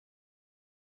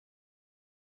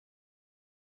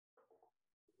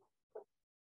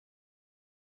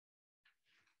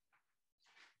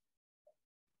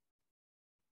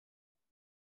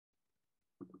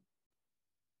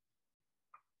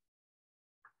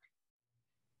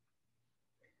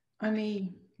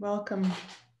Ani, welcome.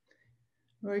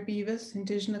 Lori Beavis,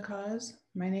 Indigenous Cause.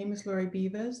 My name is Lori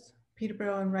Beavis,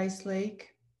 Peterborough and Rice Lake,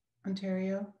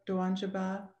 Ontario,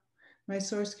 Doanjaba. My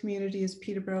source community is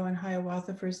Peterborough and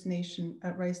Hiawatha First Nation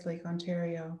at Rice Lake,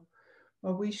 Ontario.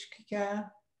 Wawishkika,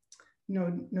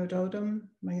 Nododum,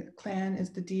 my clan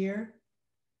is the Deer,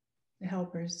 the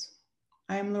Helpers.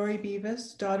 I am Lori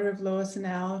Beavis, daughter of Lois and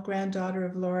Al, granddaughter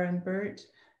of Laura and Bert,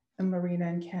 and Lorena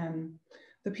and Ken.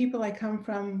 The people I come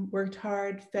from worked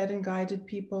hard, fed and guided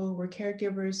people, were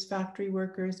caregivers, factory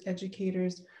workers,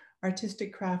 educators,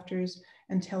 artistic crafters,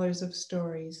 and tellers of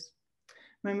stories.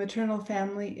 My maternal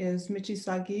family is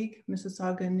Michisagig,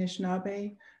 Mississauga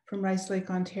Anishinaabe, from Rice Lake,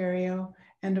 Ontario,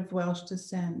 and of Welsh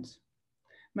descent.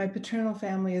 My paternal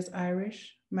family is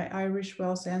Irish. My Irish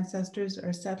Welsh ancestors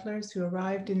are settlers who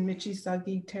arrived in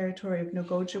Michisagig territory of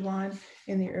Nogojawan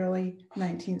in the early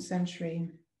 19th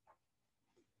century.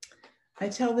 I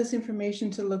tell this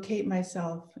information to locate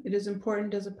myself. It is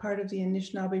important as a part of the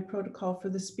Anishinaabe protocol for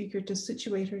the speaker to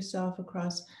situate herself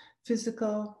across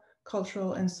physical,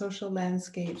 cultural, and social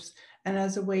landscapes, and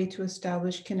as a way to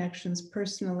establish connections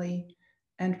personally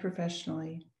and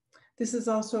professionally. This is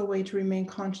also a way to remain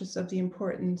conscious of the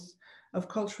importance of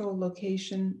cultural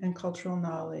location and cultural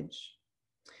knowledge.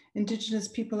 Indigenous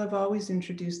people have always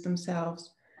introduced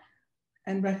themselves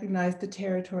and recognized the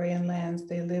territory and lands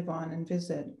they live on and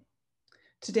visit.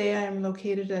 Today I am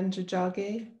located in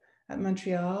Tiohtià:ke at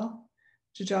Montreal,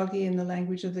 Tiohtià:ke in the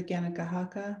language of the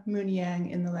Kanakahaka, Munyang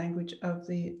in the language of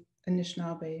the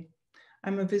Anishinaabe.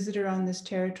 I'm a visitor on this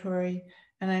territory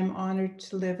and I'm honored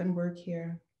to live and work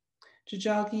here.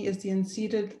 Tiohtià:ke is the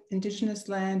unceded indigenous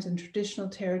land and traditional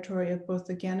territory of both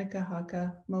the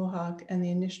Kanakahaka, Mohawk, and the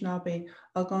Anishinaabe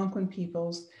Algonquin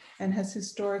peoples, and has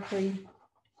historically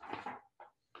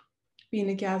been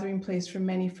a gathering place for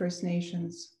many First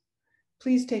Nations.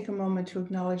 Please take a moment to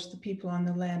acknowledge the people on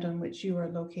the land on which you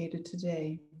are located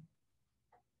today.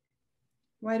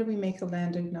 Why do we make a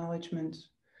land acknowledgement?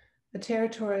 A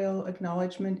territorial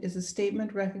acknowledgement is a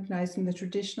statement recognizing the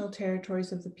traditional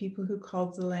territories of the people who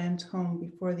called the land home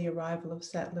before the arrival of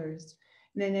settlers,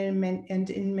 and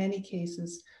in many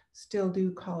cases still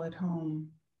do call it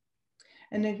home.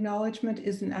 An acknowledgement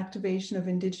is an activation of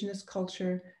Indigenous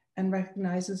culture and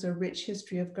recognizes a rich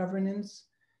history of governance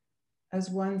as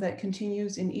one that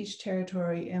continues in each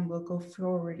territory and will go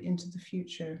forward into the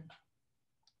future.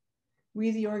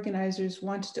 We, the organizers,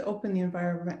 wanted to open the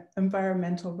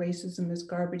Environmental Racism is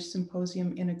Garbage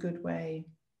Symposium in a good way.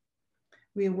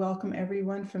 We welcome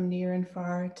everyone from near and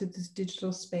far to this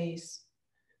digital space.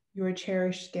 You are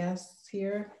cherished guests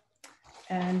here,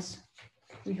 and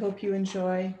we hope you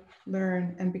enjoy,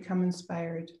 learn, and become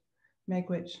inspired.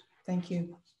 Megwich, thank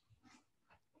you.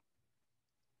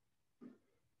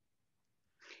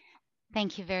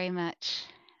 Thank you very much.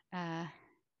 Thank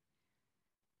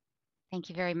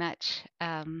you very much,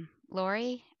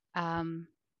 Lori.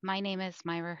 My name is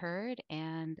Myra Hurd,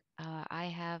 and I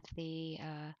have the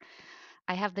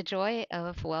joy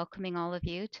of welcoming all of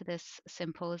you to this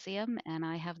symposium, and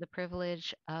I have the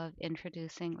privilege of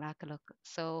introducing Laakkuluk.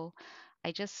 So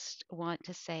I just want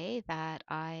to say that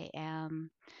I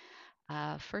am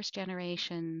a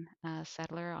first-generation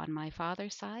settler on my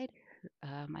father's side.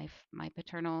 My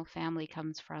paternal family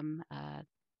comes from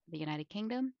the United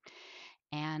Kingdom,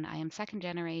 and I am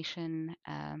second-generation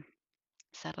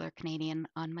settler Canadian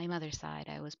on my mother's side.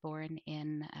 I was born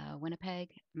in Winnipeg,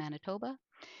 Manitoba,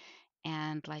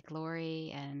 and like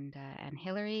Lori and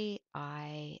Hillary,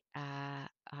 I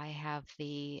have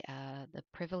the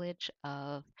privilege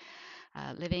of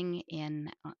living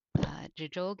in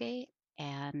Tiohtià:ke,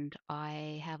 and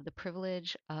I have the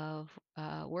privilege of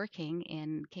working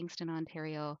in Kingston,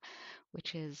 Ontario,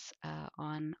 which is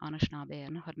on Anishinaabe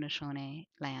and Haudenosaunee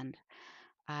land.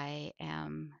 I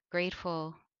am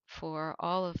grateful for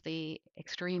all of the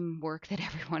extreme work that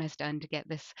everyone has done to get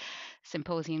this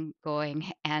symposium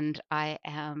going, and I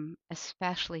am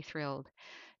especially thrilled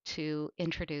to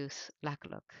introduce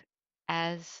Laakkuluk.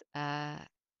 As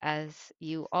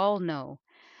you all know,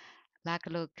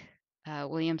 Laakkuluk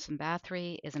Williamson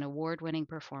Bathory is an award-winning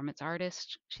performance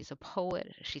artist. She's a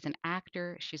poet, she's an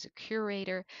actor, she's a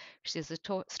curator, she's a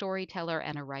storyteller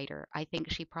and a writer. I think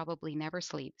she probably never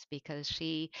sleeps because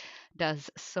she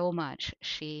does so much.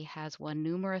 She has won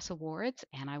numerous awards,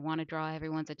 and I want to draw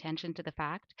everyone's attention to the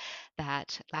fact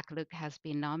that Laakkuluk has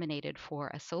been nominated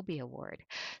for a Sobey Award.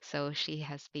 So she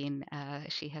has been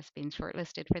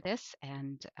shortlisted for this,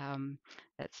 and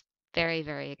that's very,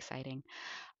 very exciting.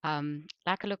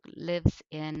 Laakkuluk lives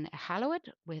in Iqaluit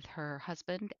with her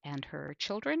husband and her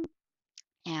children,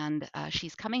 and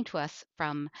she's coming to us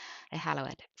from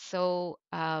Iqaluit. So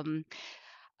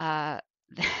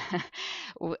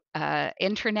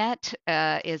internet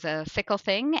is a fickle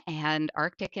thing, and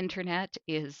Arctic internet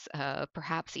is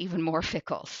perhaps even more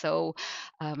fickle. So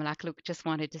Laakkuluk just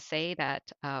wanted to say that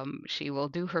she will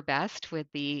do her best with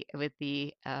the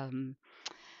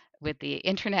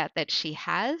internet that she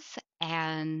has,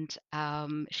 and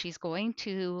she's going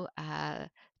to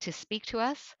speak to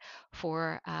us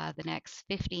for the next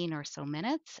 15 or so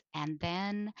minutes, and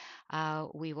then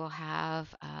we will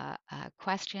have a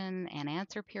question and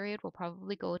answer period. We'll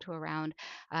probably go to around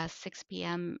 6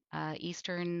 p.m.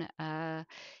 Eastern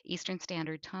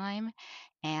Standard Time.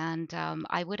 And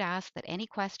I would ask that any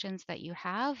questions that you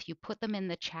have, you put them in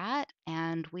the chat,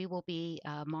 and we will be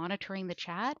monitoring the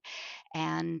chat,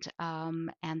 and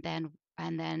then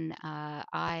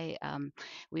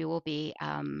we will be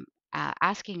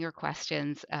asking your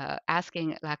questions,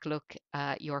 asking Laakkuluk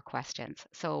your questions.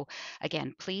 So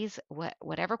again, please,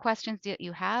 whatever questions that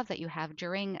you have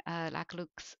during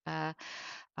Laakkuluk's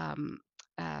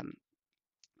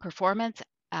performance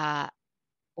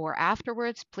or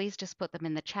afterwards, please just put them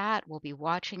in the chat. We'll be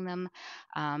watching them,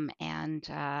 and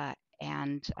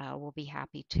we'll be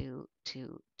happy to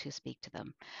speak to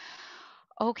them.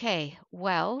 Okay,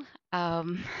 well,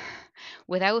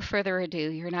 without further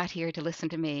ado, you're not here to listen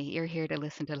to me. You're here to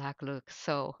listen to Laakkuluk.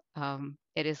 So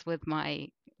it is with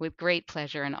great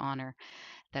pleasure and honor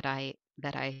that I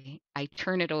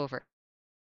turn it over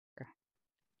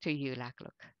to you,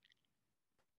 Laakkuluk.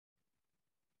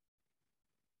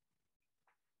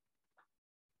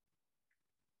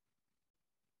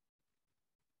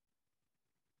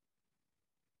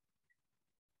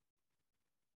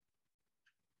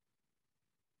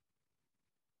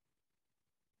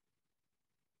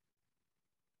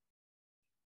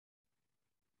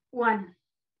 One,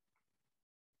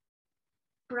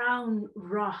 brown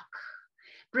rock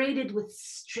braided with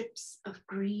strips of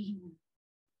green.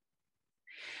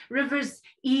 Rivers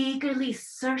eagerly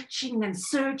searching and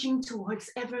surging towards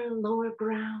ever lower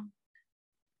ground.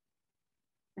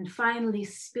 And finally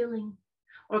spilling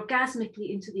orgasmically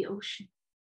into the ocean.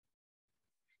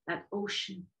 That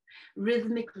ocean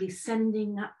rhythmically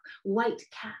sending up white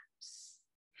caps,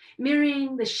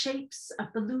 mirroring the shapes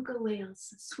of beluga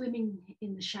whales swimming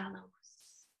in the shallows.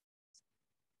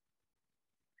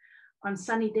 On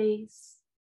sunny days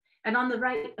and on the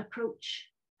right approach,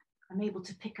 I'm able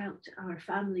to pick out our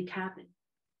family cabin,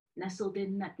 nestled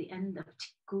in at the end of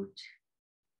Iqaluit.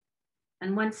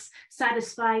 And once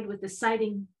satisfied with the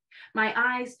sighting, my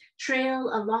eyes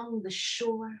trail along the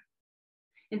shore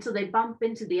until they bump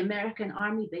into the American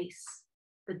Army base,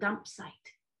 the dump site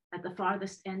at the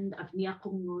farthest end of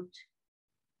Iqaluit.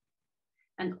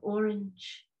 An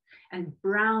orange and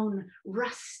brown,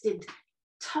 rusted,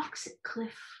 toxic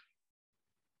cliff,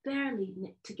 barely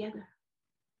knit together.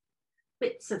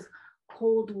 Bits of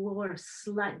Cold War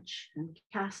sludge and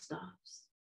cast-offs.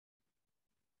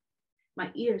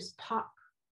 My ears pop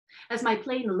as my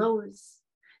plane lowers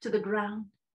to the ground,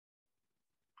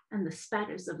 and the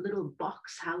spatters of little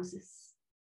box houses,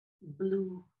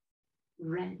 blue,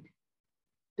 red,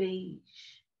 beige,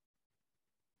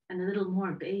 and a little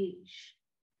more beige.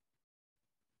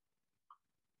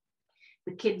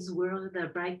 The kids whirl their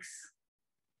bikes.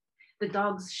 The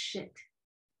dogs shit.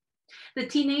 The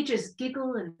teenagers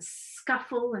giggle and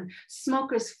scuffle, and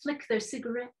smokers flick their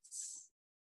cigarettes.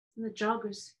 And the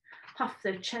joggers puff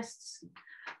their chests and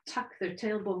tuck their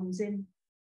tailbones in.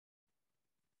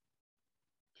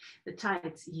 The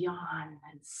tides yawn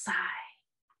and sigh,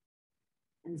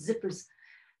 and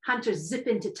hunters zip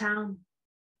into town,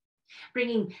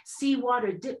 bringing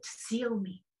seawater dipped seal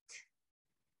meat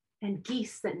and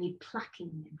geese that need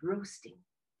plucking and roasting.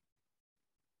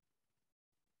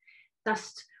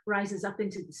 Dust rises up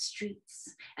into the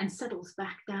streets and settles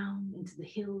back down into the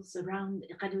hills around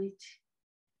Iqaluit.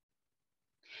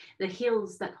 The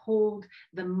hills that hold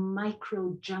the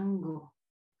micro jungle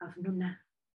of Nuna,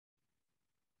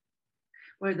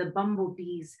 where the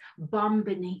bumblebees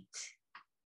bombinate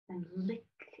and lick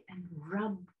and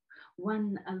rub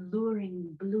one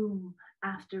alluring bloom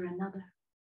after another.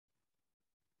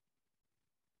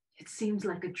 It seems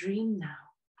like a dream now,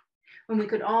 when we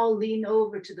could all lean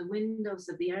over to the windows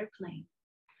of the airplane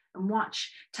and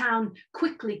watch town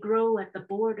quickly grow at the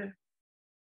border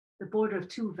of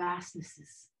two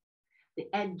vastnesses, the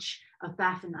edge of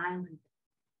Baffin Island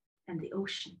and the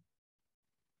ocean.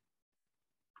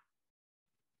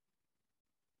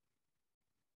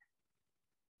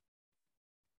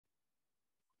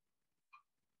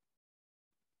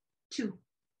 Two,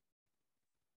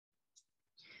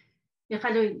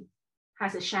 Iqaluit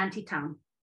has a shanty town.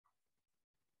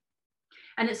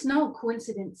 And it's no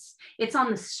coincidence. It's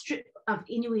on the strip of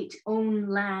Inuit-owned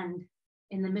land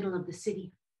in the middle of the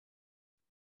city.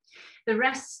 The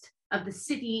rest of the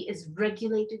city is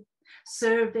regulated,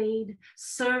 surveyed,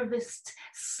 serviced,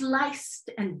 sliced,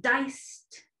 and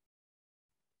diced.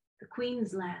 The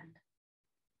Queen's land,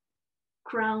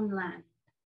 Crown land.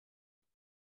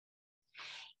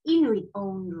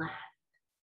 Inuit-owned land,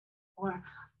 or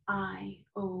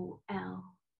IOL,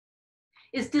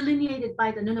 is delineated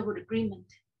by the Nunavut Agreement.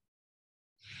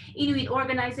 Inuit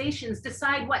organizations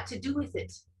decide what to do with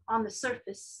it on the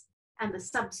surface and the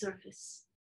subsurface.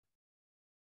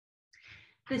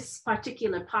 This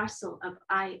particular parcel of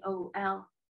IOL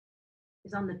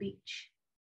is on the beach,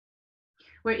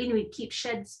 where Inuit keep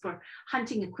sheds for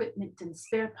hunting equipment and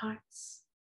spare parts,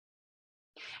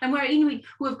 and where Inuit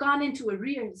who have gone into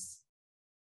arrears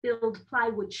build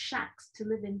plywood shacks to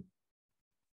live in,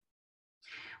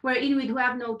 where Inuit who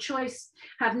have no choice,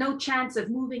 have no chance of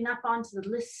moving up onto the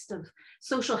list of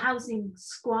social housing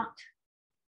squat,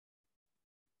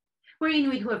 where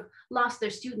Inuit who have lost their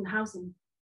student housing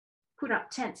put up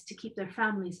tents to keep their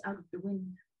families out of the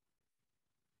wind,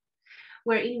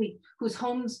 where Inuit whose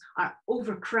homes are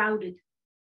overcrowded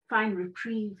find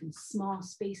reprieve in small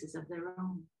spaces of their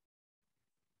own,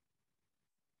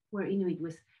 where Inuit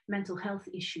with mental health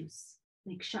issues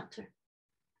make shelter.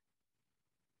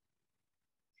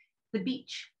 The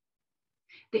beach,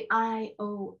 the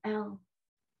IOL,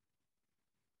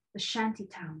 the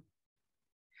shantytown,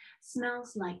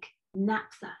 smells like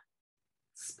naphtha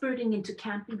spurting into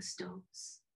camping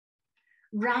stoves,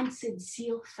 rancid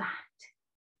seal fat,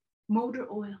 motor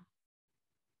oil,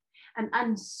 and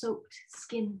unsoaked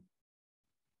skin.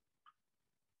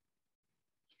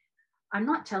 I'm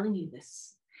not telling you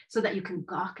this so that you can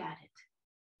gawk at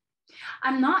it.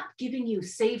 I'm not giving you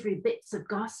savory bits of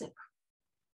gossip.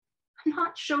 I'm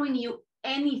not showing you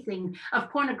anything of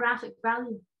pornographic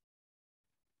value.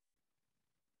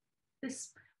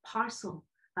 This parcel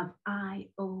of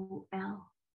IOL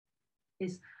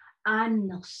is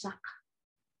Anilshaka,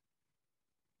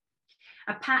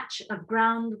 a patch of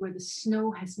ground where the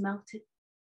snow has melted,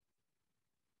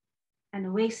 an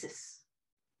oasis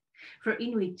for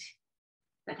Inuit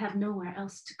that have nowhere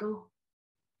else to go.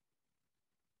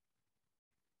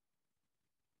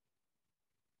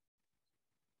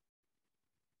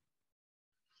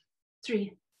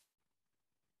 Three.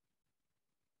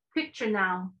 Picture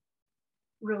now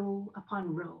row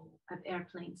upon row of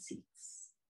airplane seats,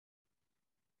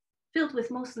 filled with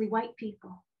mostly white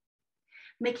people,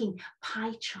 making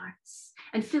pie charts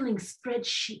and filling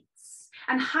spreadsheets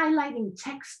and highlighting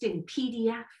text in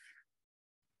PDF,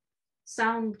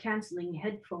 sound canceling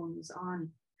headphones on,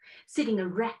 sitting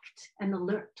erect and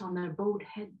alert on their bowed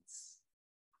heads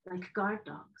like guard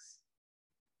dogs.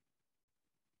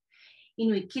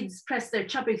 Inuit kids press their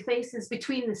chubby faces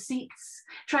between the seats,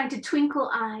 trying to twinkle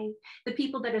eye the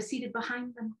people that are seated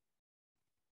behind them.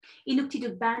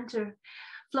 Inuktitut banter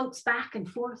floats back and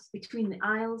forth between the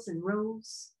aisles and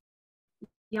rows.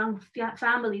 Young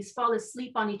families fall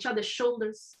asleep on each other's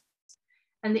shoulders,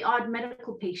 and the odd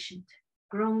medical patient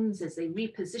groans as they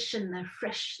reposition their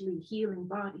freshly healing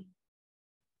body.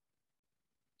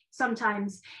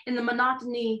 Sometimes, in the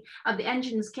monotony of the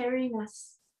engines carrying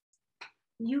us,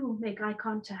 you make eye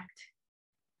contact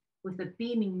with a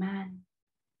beaming man.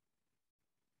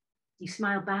 You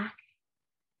smile back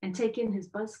and take in his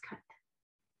buzz cut,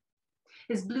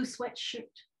 his blue sweatshirt,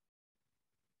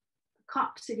 the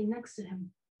cop sitting next to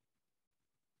him,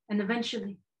 and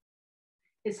eventually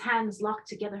his hands locked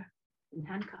together in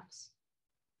handcuffs.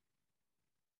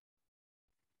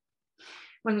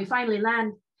 When we finally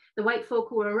land, the white folk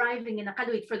who are arriving in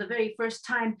Iqaluit for the very first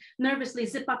time nervously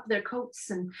zip up their coats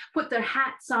and put their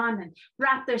hats on and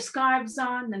wrap their scarves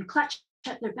on and clutch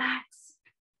at their bags.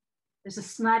 There's a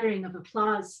smattering of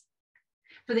applause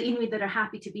for the Inuit that are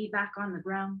happy to be back on the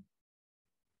ground.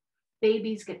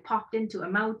 Babies get popped into a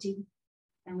mauti,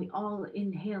 and we all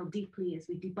inhale deeply as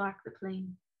we debark the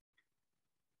plane.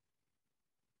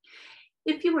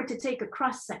 If you were to take a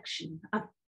cross-section of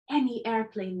any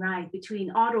airplane ride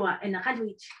between Ottawa and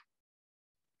Iqaluit,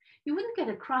 you wouldn't get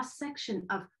a cross-section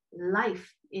of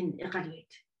life in Iqaluit,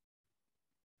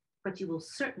 but you will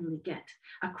certainly get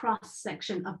a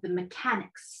cross-section of the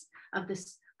mechanics of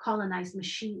this colonized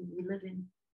machine we live in.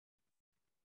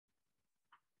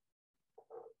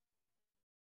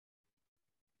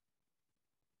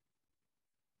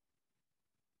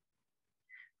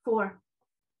 Four.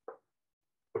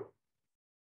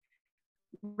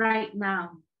 Right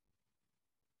now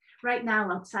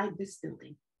outside this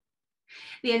building,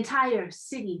 the entire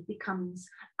city becomes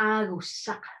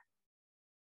Agushaka.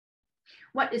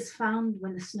 What is found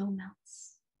when the snow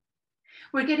melts?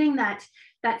 We're getting that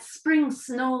spring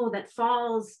snow that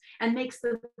falls and makes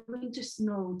the winter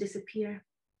snow disappear.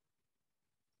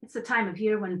 It's the time of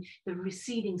year when the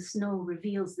receding snow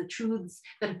reveals the truths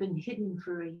that have been hidden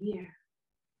for a year.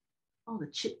 All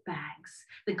the chip bags,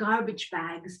 the garbage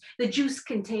bags, the juice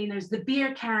containers, the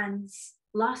beer cans,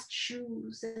 lost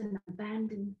shoes and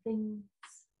abandoned things.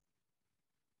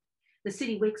 The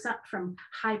city wakes up from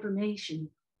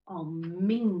hibernation, all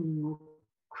mingled,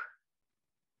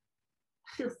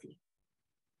 filthy,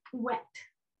 wet,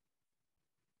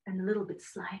 and a little bit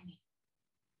slimy.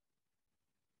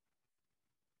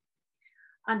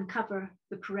 Uncover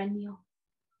the perennial,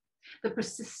 the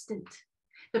persistent,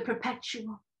 the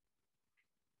perpetual,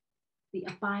 the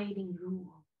abiding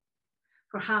rule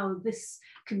for how this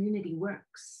community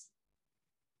works.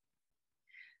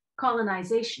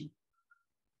 Colonization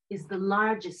is the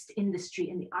largest industry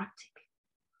in the Arctic,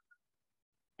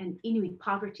 and Inuit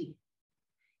poverty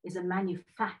is a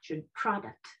manufactured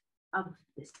product of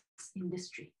this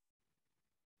industry.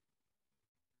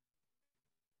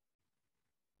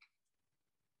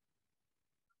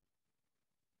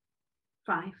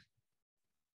 Five,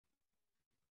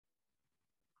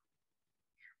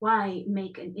 why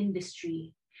make an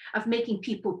industry of making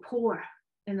people poor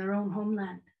in their own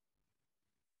homeland?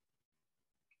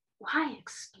 Why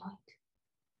exploit?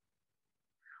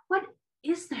 What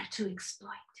is there to exploit?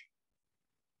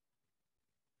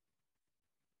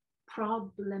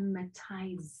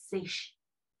 Problematization.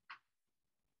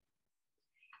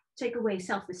 Take away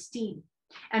self-esteem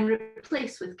and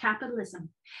replace with capitalism.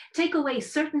 Take away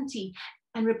certainty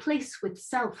and replace with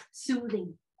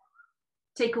self-soothing.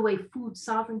 Take away food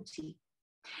sovereignty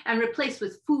and replace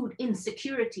with food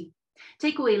insecurity.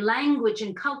 Take away language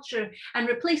and culture and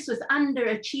replace with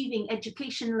underachieving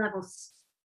education levels.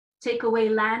 Take away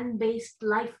land-based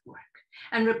life work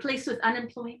and replace with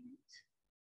unemployment.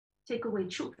 Take away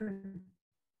children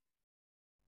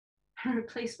and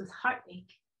replace with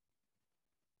heartache.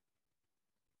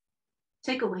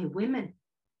 Take away women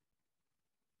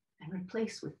and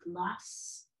replace with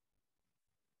loss.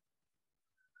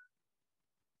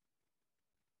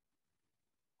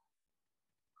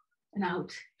 And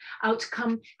out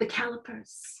come the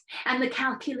calipers and the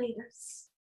calculators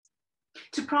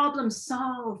to problem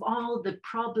solve all the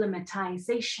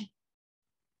problematization.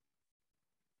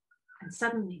 And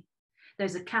suddenly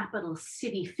there's a capital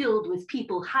city filled with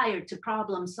people hired to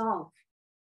problem solve.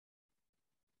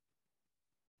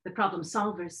 The problem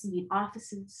solvers need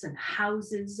offices and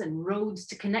houses and roads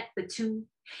to connect the two.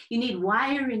 You need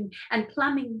wiring and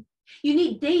plumbing. You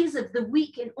need days of the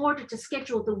week in order to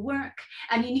schedule the work,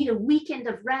 and you need a weekend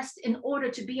of rest in order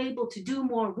to be able to do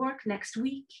more work next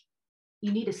week.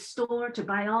 You need a store to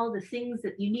buy all the things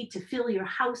that you need to fill your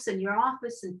house and your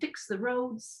office and fix the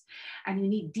roads. And you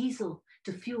need diesel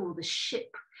to fuel the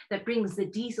ship that brings the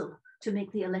diesel to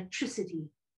make the electricity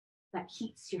that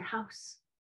heats your house.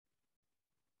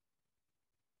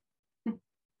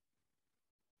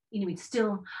 Inuit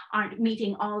still aren't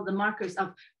meeting all the markers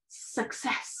of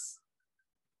success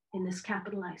in this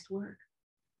capitalized word.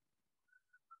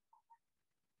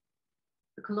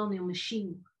 The colonial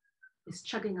machine is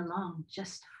chugging along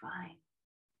just fine.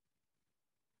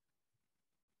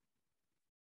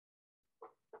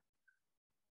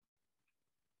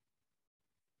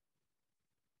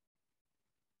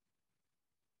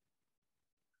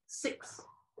 Six,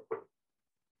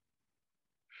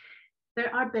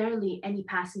 there are barely any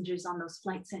passengers on those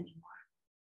flights anymore.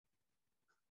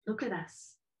 Look at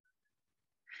us.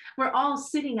 We're all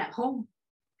sitting at home,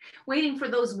 waiting for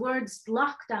those words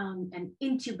lockdown and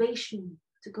intubation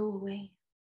to go away.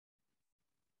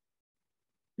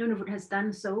 Nunavut has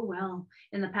done so well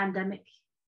in the pandemic,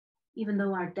 even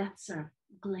though our deaths are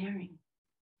glaring.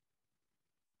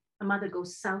 A mother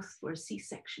goes south for a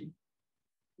C-section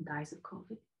and dies of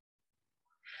COVID.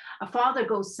 A father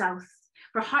goes south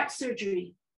for heart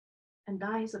surgery and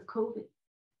dies of COVID.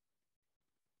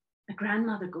 A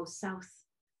grandmother goes south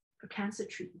for cancer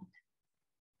treatment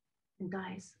and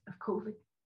dies of COVID.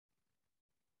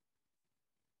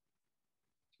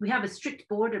 We have a strict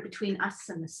border between us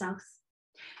and the south.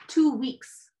 2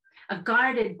 weeks of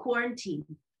guarded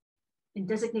quarantine in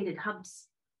designated hubs.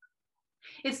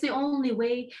 It's the only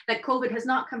way that COVID has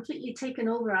not completely taken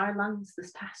over our lungs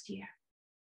this past year.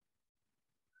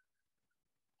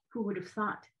 Who would have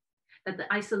thought that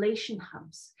the isolation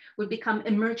hubs would become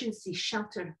emergency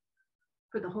shelter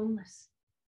for the homeless?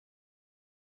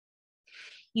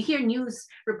 You hear news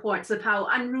reports of how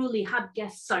unruly hub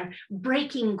guests are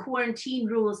breaking quarantine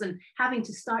rules and having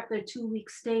to start their 2-week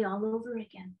stay all over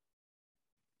again.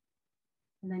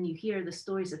 And then you hear the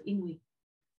stories of Inuit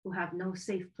who have no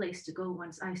safe place to go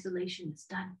once isolation is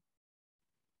done.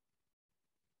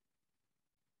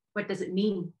 What does it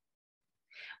mean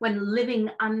when living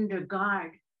under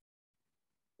guard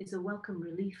is a welcome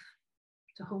relief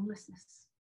to homelessness?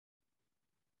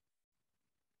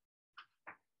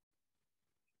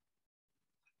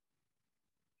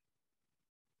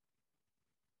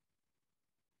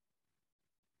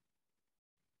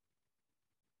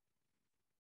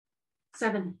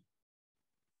 Seven,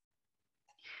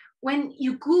 when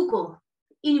you Google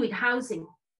Inuit housing,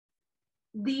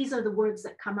 these are the words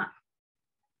that come up: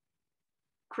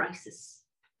 crisis,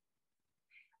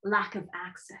 lack of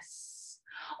access,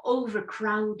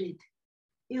 overcrowded,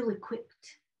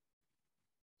 ill-equipped.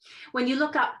 When you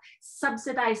look up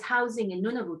subsidized housing in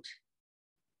Nunavut,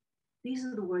 these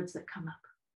are the words that come up: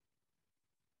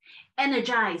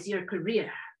 energize your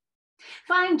career,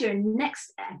 find your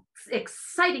next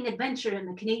exciting adventure in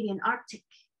the Canadian Arctic.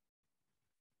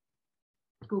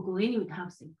 Google Inuit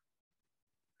housing,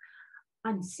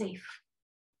 unsafe.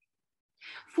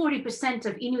 40%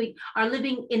 of Inuit are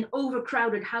living in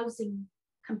overcrowded housing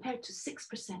compared to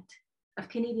 6% of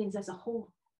Canadians as a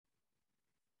whole.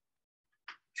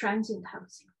 Transient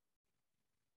housing,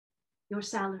 your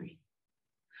salary,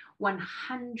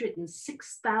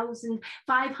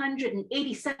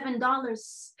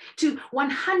 $106,587 to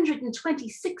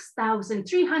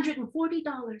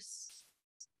 $126,340.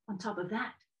 On top of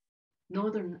that,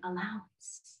 Northern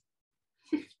allowance,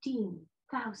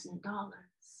 $15,000.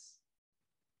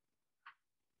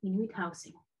 Inuit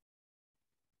housing.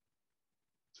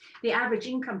 The average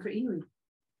income for Inuit,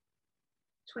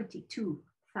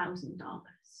 $22,000.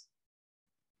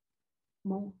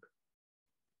 Mold,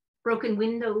 broken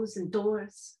windows and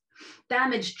doors,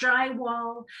 damaged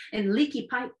drywall and leaky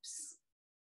pipes.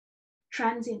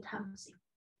 Transient housing,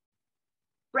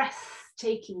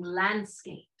 breathtaking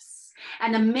landscapes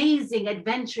and amazing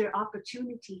adventure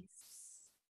opportunities.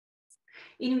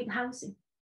 Inuit housing.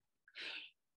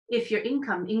 If your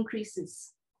income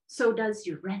increases, so does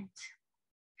your rent.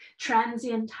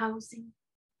 Transient housing.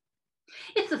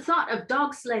 If the thought of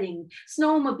dog sledding,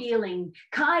 snowmobiling,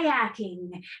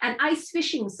 kayaking, and ice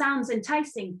fishing sounds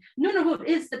enticing, Nunavut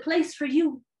is the place for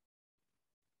you.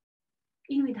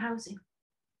 Inuit housing.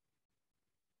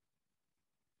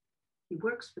 He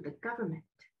works for the government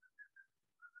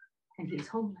and he's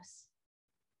homeless.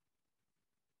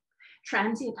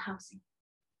 Transient housing.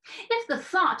 If the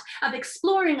thought of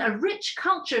exploring a rich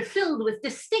culture filled with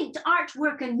distinct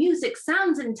artwork and music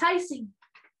sounds enticing,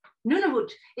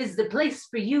 Nunavut is the place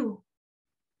for you.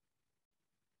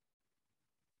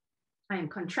 I am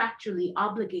contractually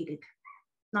obligated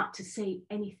not to say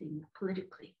anything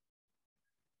politically.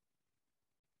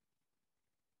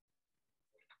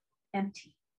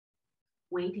 Empty,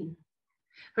 waiting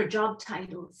for job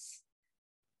titles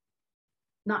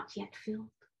not yet filled.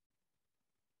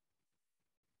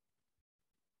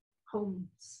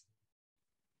 Homes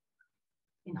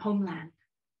in homeland.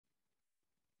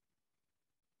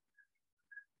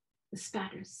 The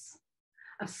spatters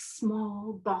of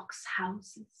small box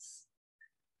houses,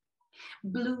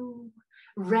 blue,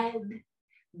 red,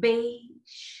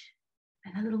 beige,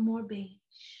 and a little more beige,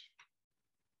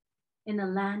 in a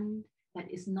land that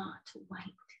is not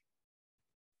white.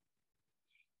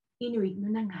 Inuit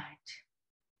nunangat,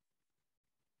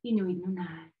 Inuit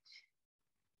nunat,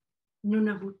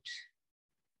 Nunavut,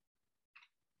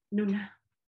 Nuna.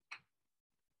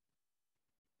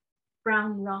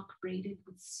 Brown rock braided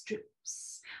with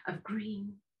strips of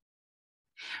green.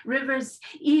 Rivers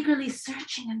eagerly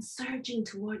searching and surging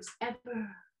towards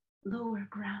ever lower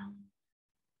ground.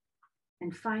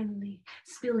 And finally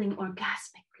spilling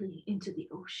orgasmically into the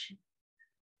ocean.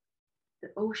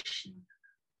 The ocean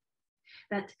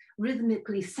that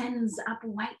rhythmically sends up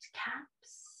white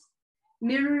caps,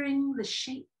 mirroring the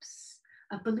shapes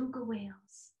of beluga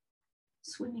whales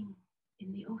swimming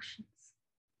in the oceans.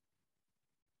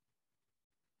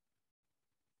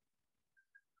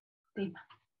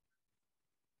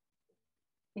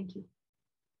 Thank you.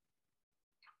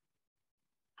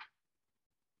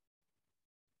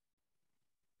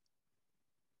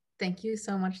 Thank you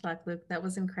so much, Laakkuluk. That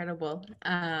was incredible.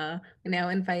 We now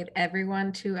invite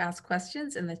everyone to ask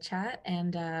questions in the chat,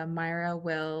 and Myra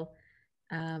will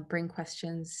bring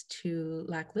questions to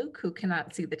Laakkuluk, who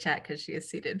cannot see the chat because she is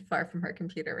seated far from her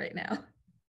computer right now.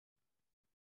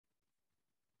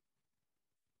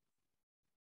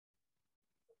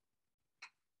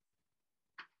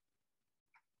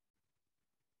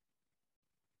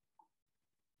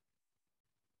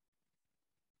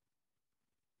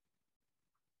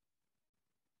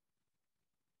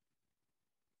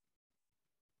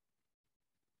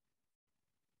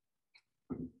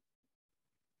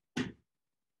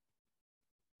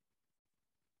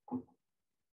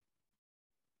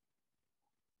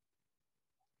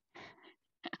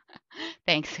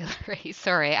 Thanks, Hillary.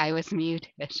 Sorry, I was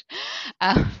muted.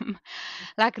 Um,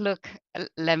 Laakkuluk,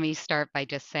 let me start by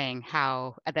just saying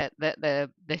how the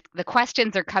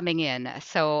questions are coming in.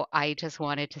 So I just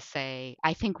wanted to say,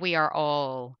 I think we are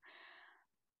all,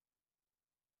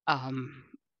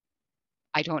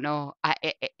 I don't know,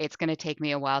 it's going to take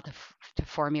me a while to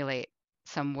formulate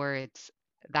some words.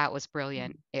 That was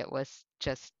brilliant. It was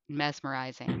just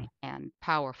mesmerizing and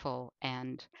powerful.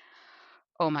 And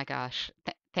oh my gosh,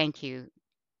 thank you.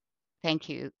 Thank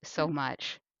you so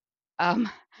much. Um,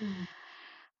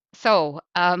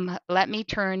 let me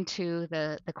turn to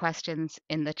the questions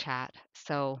in the chat.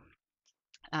 So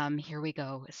here we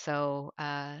go. So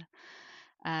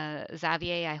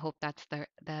Xavier, I hope that's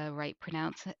the right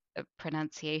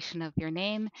pronunciation of your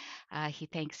name. He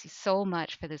thanks you so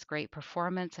much for this great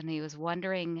performance, and he was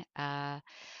wondering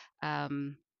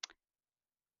um,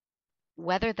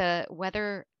 whether the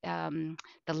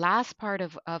last part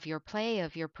of your play,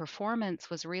 of your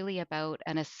performance, was really about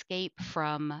an escape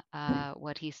from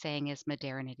what he's saying is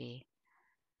modernity.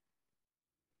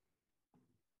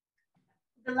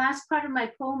 The last part of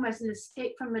my poem as an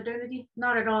escape from modernity?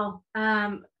 Not at all.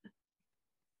 The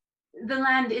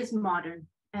land is modern,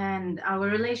 and our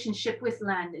relationship with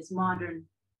land is modern.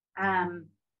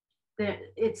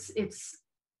 It's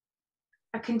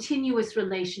a continuous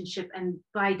relationship, and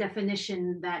by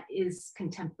definition, that is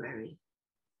contemporary.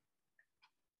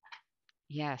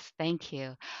 Yes, thank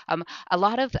you. A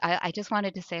lot of, I just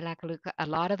wanted to say, Laakkuluk, a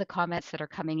lot of the comments that are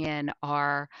coming in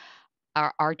are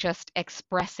just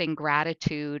expressing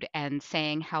gratitude and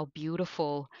saying how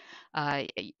beautiful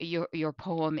your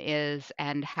poem is,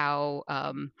 and how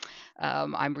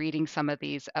I'm reading some of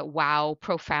these. Wow,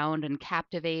 profound and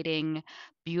captivating,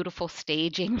 beautiful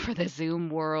staging for the Zoom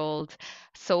world,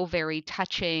 so very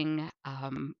touching.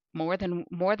 More than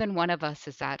one of us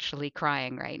is actually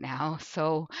crying right now.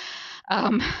 So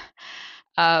um,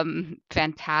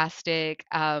 fantastic.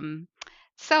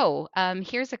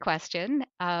 Here's a question.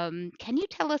 Can you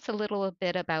tell us a little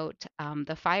bit about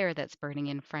the fire that's burning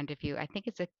in front of you? I think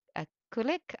it's a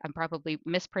kulik. I'm probably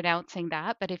mispronouncing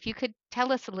that, but if you could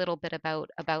tell us a little bit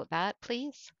about that,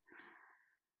 please.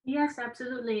 Yes,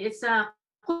 absolutely. It's a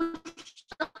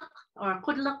or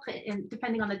kudluk,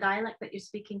 depending on the dialect that you're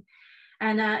speaking.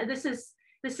 And this is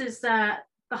the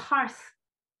hearth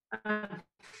of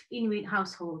Inuit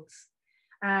households.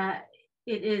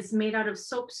 It is made out of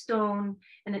soapstone,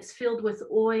 and it's filled with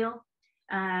oil,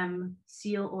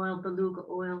 seal oil, beluga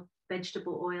oil,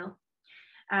 vegetable oil,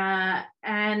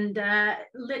 and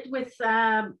lit with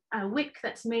a wick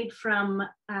that's made from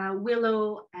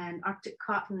willow and Arctic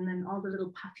cotton and all the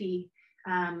little puffy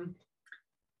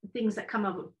things that come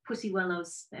out of pussy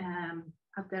willows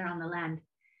up there on the land.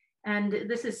 And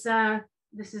this is the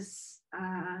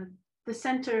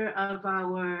center of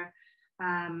our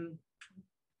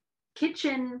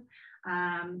kitchen,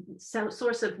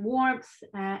 source of warmth,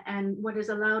 and what has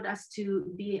allowed us to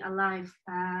be alive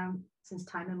since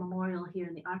time immemorial here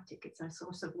in the Arctic. It's our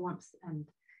source of warmth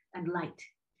and light.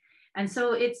 And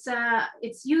so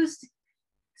it's used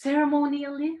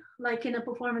ceremonially, like in a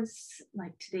performance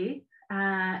like today.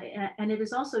 And it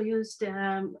is also used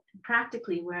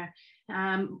practically, where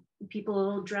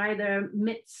people dry their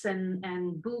mitts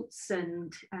and boots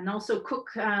and also cook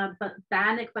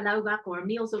banik balaubak, or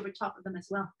meals over top of them as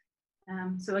well.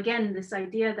 So again, this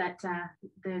idea that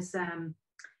there's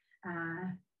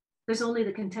only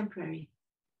the contemporary.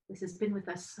 This has been with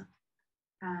us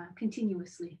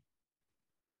continuously.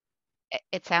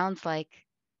 It sounds like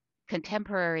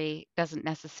contemporary doesn't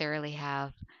necessarily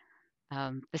have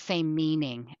the same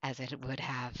meaning as it would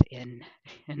have in,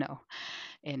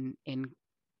 in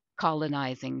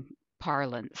colonizing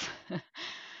parlance.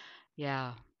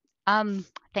 Yeah.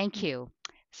 Thank you.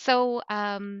 So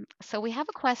we have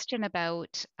a question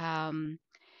about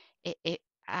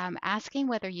asking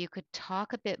whether you could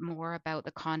talk a bit more about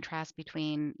the contrast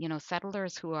between,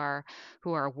 settlers who are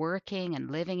working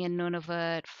and living in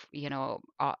Nunavut,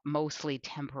 mostly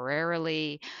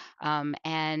temporarily,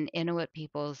 and Inuit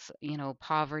people's,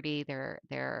 poverty,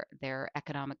 their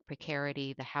economic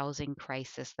precarity, the housing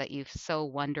crisis that you've so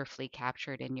wonderfully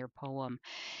captured in your poem.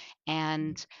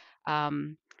 And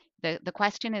the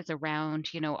question is around,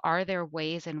 are there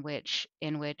ways in which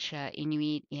Inuit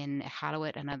in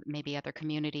Iqaluit and maybe other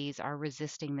communities are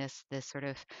resisting this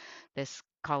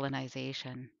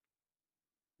colonization?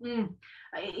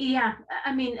 Yeah,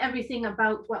 I mean, everything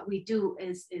about what we do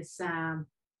is a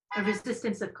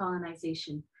resistance of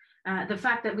colonization. The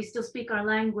fact that we still speak our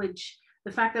language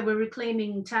the fact that we're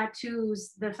reclaiming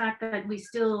tattoos, the fact that we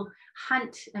still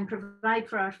hunt and provide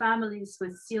for our families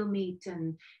with seal meat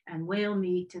and whale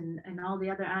meat and all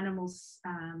the other animals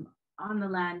on the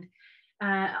land,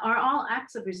 are all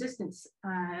acts of resistance.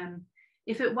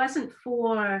 If it wasn't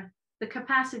for the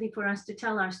capacity for us to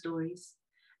tell our stories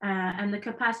and the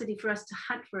capacity for us to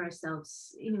hunt for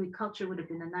ourselves, Inuit culture would have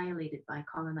been annihilated by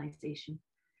colonization.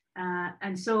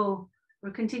 And so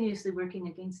we're continuously working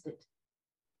against it.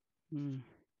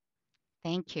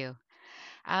 Thank you.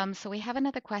 So we have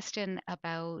another question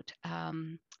about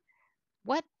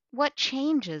what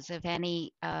changes, if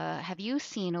any, have you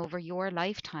seen over your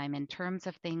lifetime in terms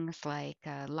of things like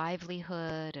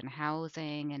livelihood and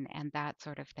housing and that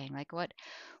sort of thing? Like what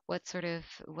sort of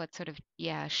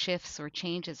shifts or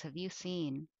changes have you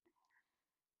seen?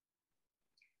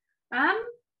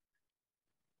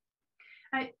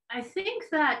 I think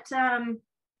that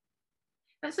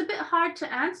that's a bit hard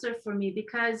to answer for me,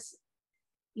 because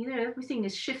either everything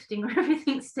is shifting or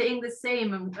everything's staying the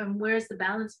same, and where's the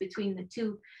balance between the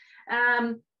two?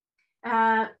 I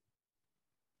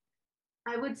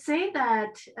would say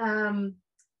that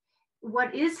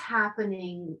what is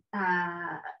happening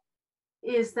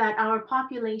is that our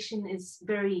population is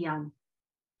very young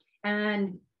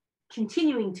and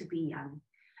continuing to be young,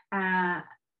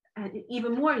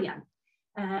 even more young.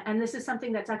 And this is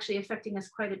something that's actually affecting us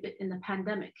quite a bit in the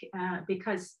pandemic,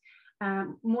 because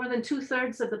more than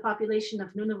 2/3 of the population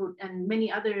of Nunavut and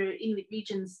many other Inuit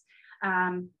regions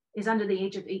is under the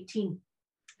age of 18.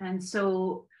 And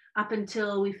so up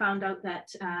until we found out that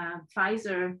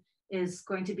Pfizer is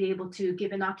going to be able to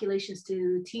give inoculations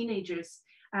to teenagers,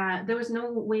 there was no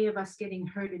way of us getting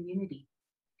herd immunity.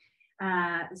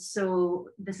 So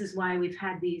this is why we've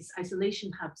had these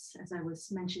isolation hubs, as I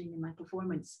was mentioning in my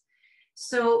performance.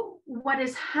 So what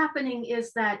is happening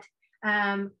is that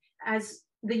as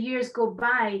the years go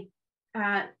by,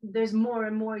 there's more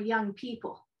and more young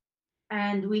people,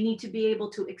 and we need to be able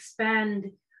to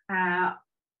expand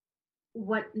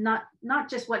what not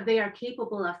just what they are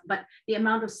capable of, but the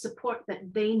amount of support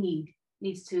that they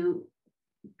needs to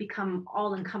become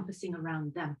all-encompassing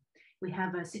around them. We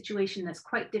have a situation that's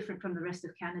quite different from the rest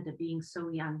of Canada being so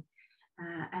young,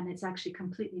 and it's actually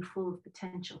completely full of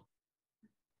potential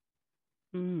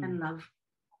and love.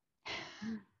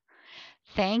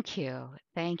 Thank you.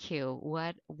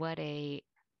 What a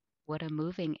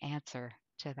moving answer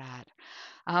to that.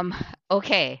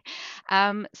 Okay,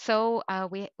 so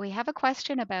we have a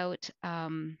question about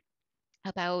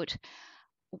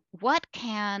what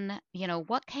can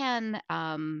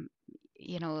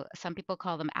some people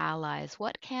call them allies.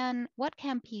 What can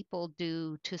people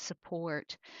do to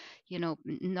support,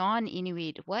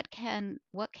 non-Inuit? What can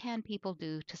people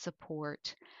do to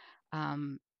support,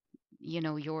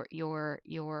 your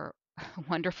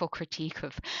wonderful critique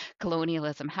of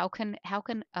colonialism? How can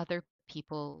other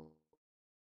people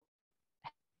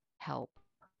help?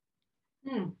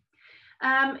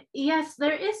 Yes,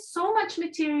 there is so much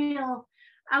material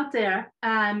out there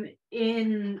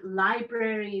in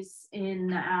libraries,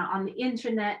 on the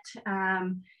internet,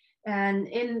 and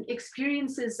in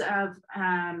experiences of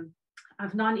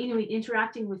non-Inuit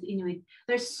interacting with Inuit.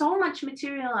 There's so much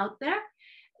material out there.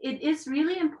 It is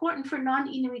really important for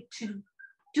non-Inuit to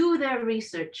do their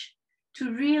research,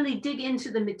 to really dig into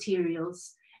the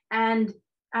materials and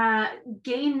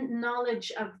gain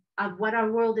knowledge of what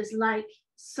our world is like,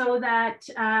 so that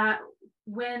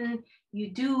when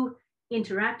you do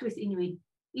interact with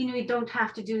Inuit don't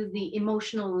have to do the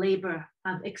emotional labor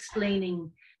of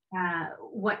explaining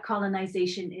what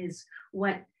colonization is,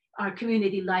 what our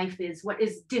community life is, what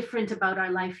is different about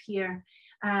our life here.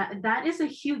 That is a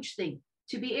huge thing,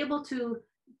 to be able to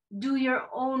do your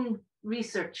own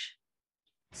research,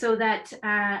 so that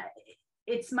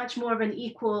it's much more of an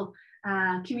equal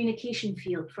communication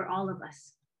field for all of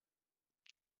us.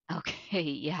 Okay,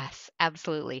 yes,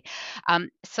 absolutely.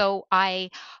 So my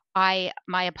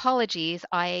apologies.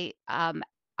 That's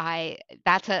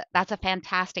a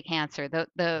fantastic answer.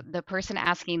 The person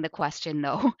asking the question,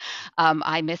 though,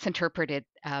 I misinterpreted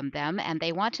them, and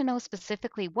they want to know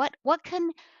specifically what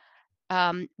can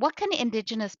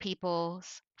Indigenous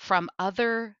peoples from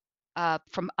other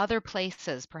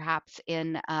places, perhaps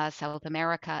in South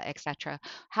America, etc.,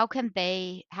 how can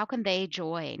they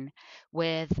join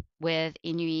with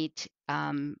Inuit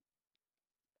on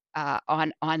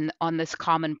this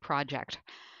common project?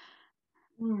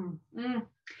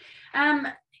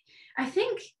 I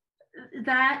think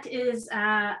that is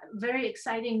a very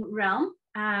exciting realm,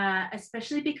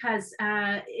 especially because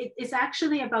it is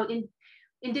actually about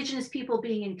Indigenous people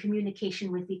being in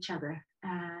communication with each other,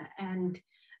 and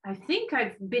I think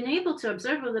I've been able to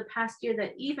observe over the past year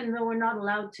that even though we're not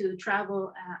allowed to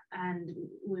travel and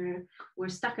we're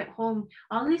stuck at home,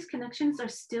 all these connections are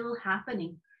still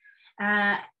happening.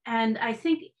 And I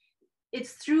think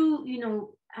it's through,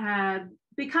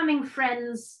 becoming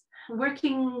friends,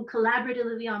 working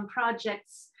collaboratively on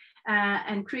projects,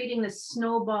 and creating this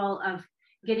snowball of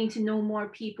getting to know more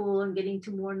people and getting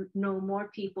to know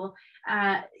more people.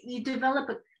 You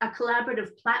develop a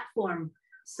collaborative platform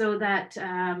so that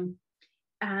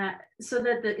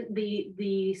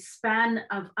the span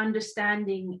of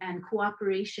understanding and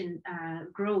cooperation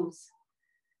grows.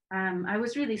 I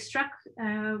was really struck,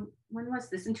 when was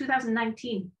this? In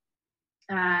 2019,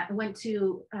 I went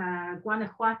to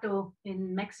Guanajuato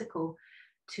in Mexico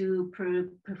to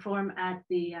perform at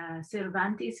the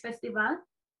Cervantes Festival.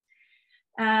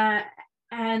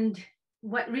 And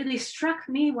what really struck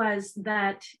me was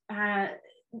that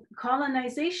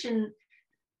colonization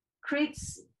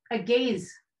creates a gaze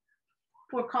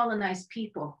for colonized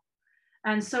people.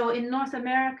 And so in North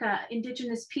America,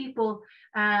 Indigenous people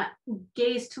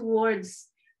gaze towards,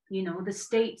 the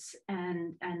States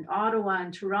and Ottawa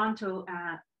and Toronto,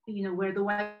 where the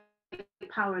white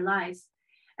power lies,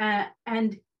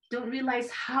 and don't realize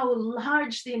how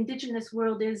large the Indigenous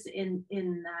world is in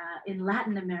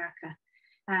Latin America.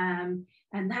 And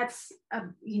that's a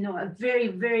very,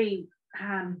 very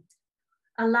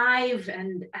alive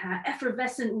and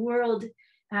effervescent world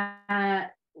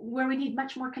where we need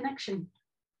much more connection.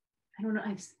 I don't know,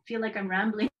 I feel like I'm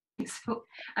rambling. So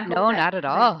no, not at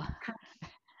all.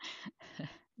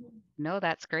 No,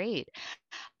 that's great.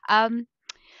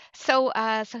 So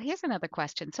here's another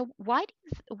question. So why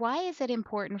is it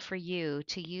important for you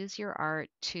to use your art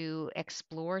to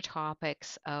explore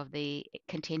topics of the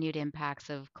continued impacts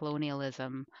of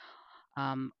colonialism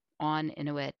on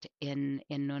Inuit in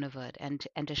Nunavut,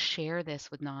 and to share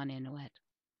this with non-Inuit?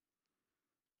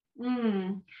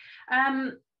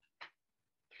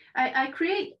 I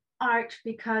create art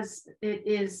because it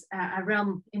is a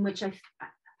realm in which I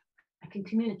can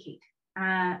communicate.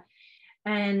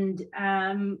 And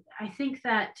I think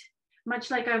that,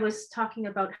 much like I was talking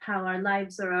about how our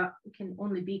lives can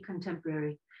only be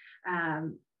contemporary,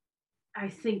 I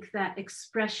think that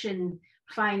expression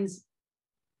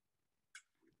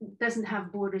doesn't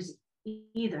have borders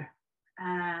either.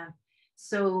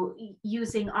 So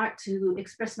using art to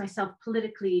express myself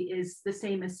politically is the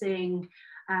same as saying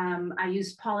I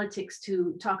use politics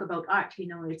to talk about art.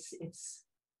 It's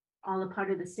all a part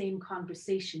of the same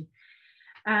conversation.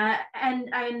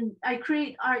 And I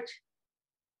create art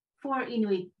for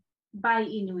Inuit, by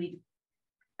Inuit.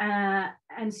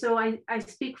 And so I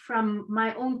speak from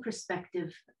my own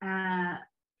perspective.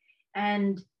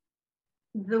 And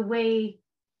the way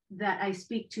that I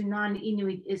speak to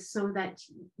non-Inuit is so that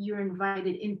you're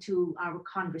invited into our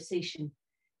conversation.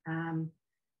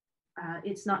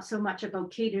 It's not so much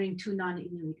about catering to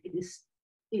non-Inuit. It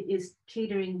is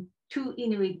catering to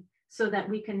Inuit so that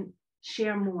we can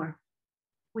share more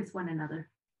with one another.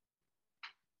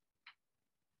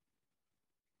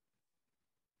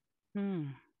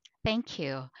 Thank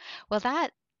you. Well,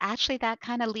 that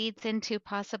kind of leads into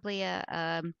possibly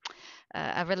a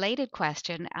related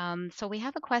question. So we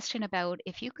have a question about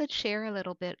if you could share a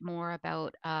little bit more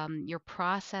about your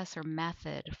process or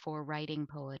method for writing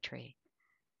poetry.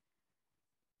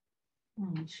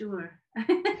 Sure.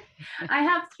 I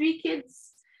have 3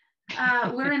 kids.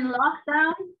 We're in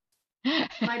lockdown.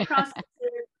 My process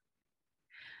is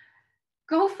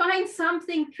go find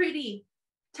something pretty.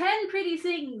 10 pretty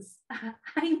things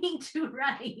I need to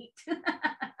write.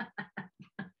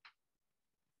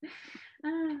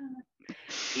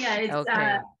 Yeah,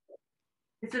 okay.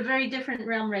 It's a very different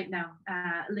realm right now,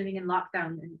 living in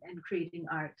lockdown and creating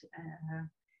art.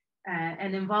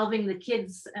 And involving the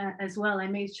kids as well. I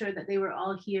made sure that they were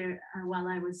all here while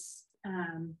I was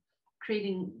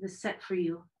creating the set for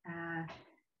you,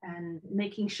 and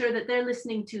making sure that they're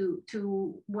listening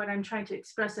to what I'm trying to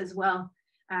express as well.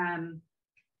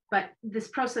 But this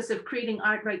process of creating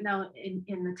art right now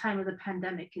in the time of the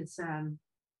pandemic is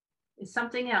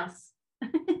something else.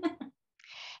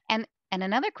 And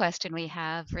another question we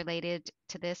have related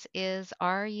to this is,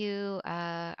 are you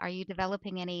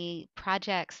developing any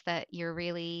projects that you're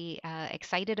really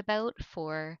excited about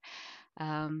for,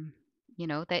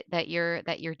 that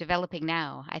you're developing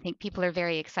now? I think people are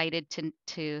very excited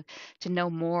to know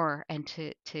more and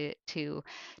to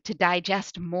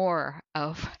digest more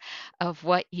of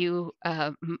what you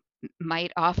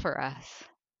might offer us.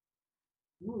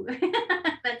 Ooh,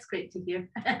 that's great to hear.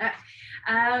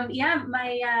 Yeah,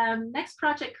 my next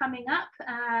project coming up,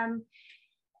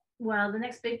 well, the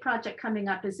next big project coming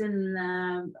up is in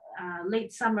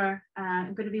late summer.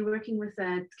 I'm going to be working with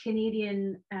a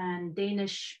Canadian and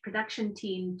Danish production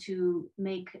team to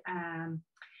make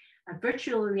a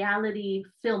virtual reality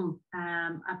film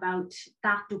about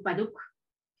Keynojuak.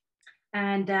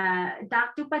 And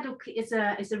Keynojuak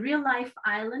is a real life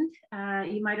island.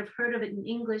 You might have heard of it in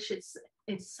English.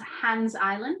 It's Hans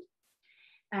Island,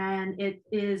 and it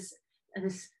is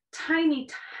this tiny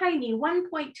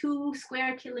 1.2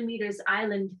 square kilometers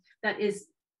island that is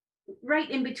right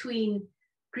in between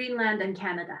Greenland and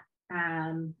Canada,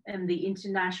 and the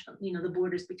international, the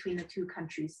borders between the two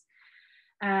countries.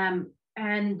 And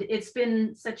it's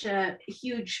been such a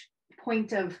huge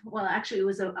point of, well, actually it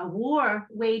was a war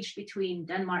waged between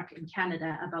Denmark and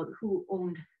Canada about who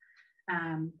owned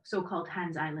so-called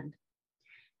Hans Island.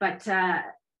 But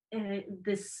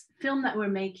this film that we're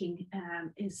making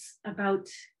is about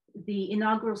the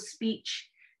inaugural speech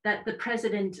that the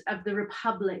president of the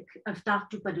Republic of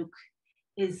Keynojuak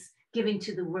is giving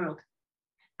to the world.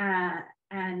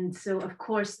 And so, of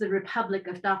course, the Republic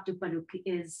of Keynojuak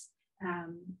is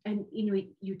an Inuit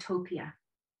utopia,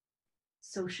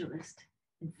 socialist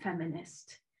and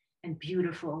feminist and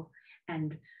beautiful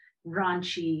and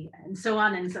raunchy and so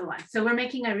on and so on. So we're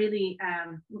making a really,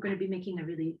 we're going to be making a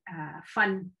really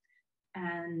fun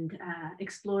and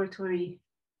exploratory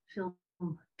film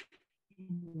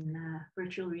in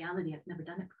virtual reality. I've never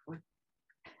done it before.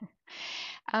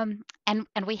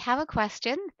 And we have a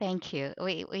question. Thank you.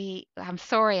 I'm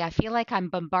sorry. I feel like I'm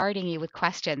bombarding you with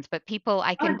questions, but people,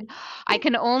 I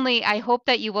hope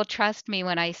that you will trust me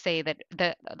when I say that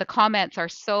the comments are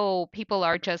people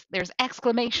are just, there's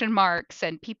exclamation marks,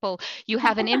 and you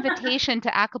have an invitation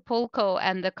to Acapulco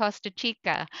and the Costa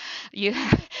Chica.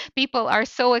 People are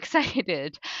so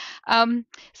excited.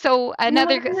 So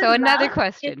another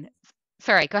question.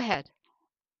 Sorry, go ahead.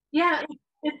 Yeah,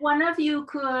 if one of you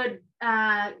could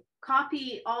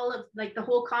copy all of the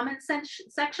whole comment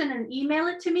section and email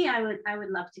it to me, I would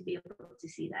love to be able to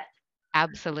see that.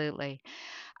 Absolutely.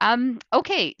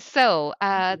 Okay, so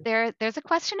there's a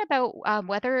question about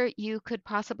whether you could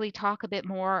possibly talk a bit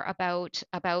more about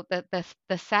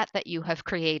the set that you have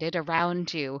created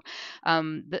around you,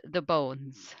 the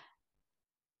bones.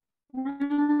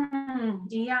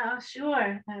 Yeah,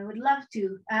 sure. I would love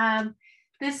to.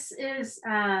 This is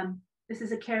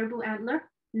a caribou antler,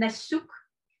 Kenojuak,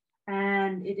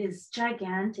 and it is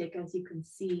gigantic, as you can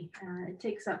see. It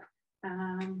takes up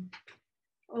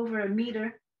over a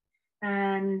meter.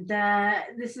 And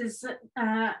this is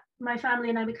my family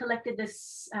and I, we collected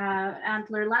this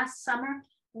antler last summer,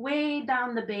 way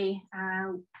down the bay.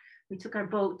 We took our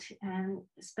boat and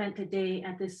spent a day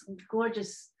at this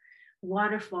gorgeous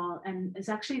waterfall. And it's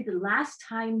actually the last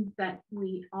time that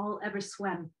we all ever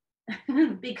swam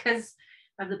because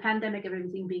of the pandemic of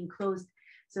everything being closed.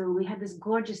 So we had this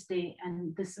gorgeous day,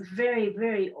 and this very,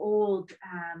 very old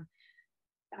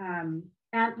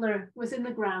antler was in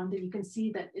the ground, and you can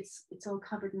see that it's all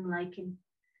covered in lichen.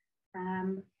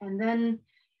 And then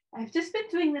I've just been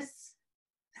doing this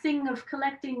thing of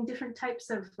collecting different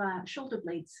types of shoulder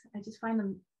blades. I just find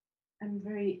them, I'm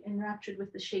very enraptured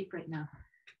with the shape right now.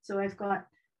 So I've got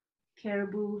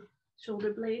caribou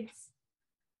shoulder blades.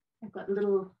 I've got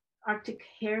little Arctic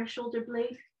hare shoulder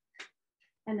blade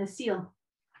and a seal.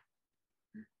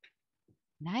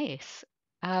 Nice.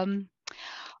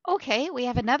 Okay, we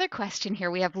have another question here.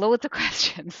 We have loads of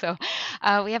questions. So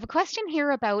we have a question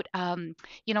here about,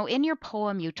 in your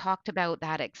poem, you talked about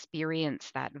that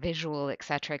experience, that visual,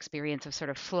 etc., experience of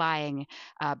sort of flying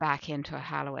back into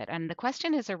Iqaluit. And the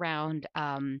question is around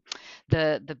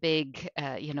the big,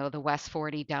 the West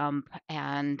 40 dump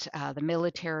and the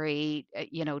military,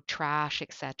 trash,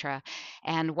 etc.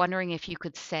 And wondering if you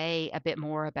could say a bit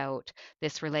more about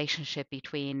this relationship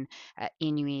between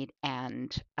Inuit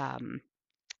and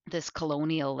this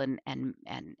colonial and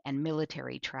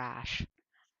military trash.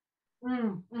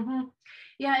 Mm-hmm.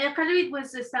 Yeah, Iqaluit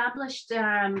was established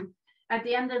at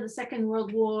the end of the Second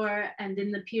World War and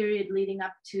in the period leading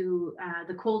up to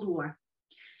the Cold War.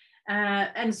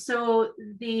 And so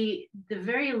the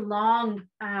very long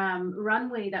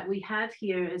runway that we have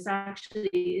here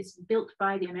is built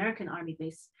by the American Army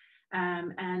base.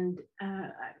 And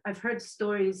I've heard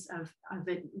stories of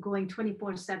it going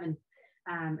 24/7.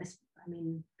 I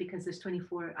mean, because there's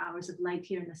 24 hours of light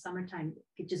here in the summertime, it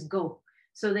could just go.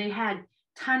 So they had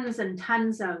tons and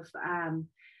tons of,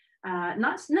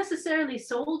 not necessarily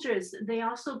soldiers, they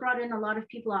also brought in a lot of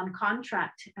people on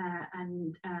contract.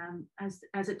 And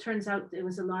as it turns out, there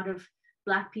was a lot of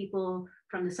Black people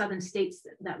from the southern states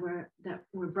that were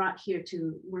brought here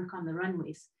to work on the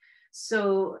runways.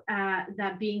 So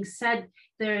that being said,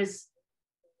 there's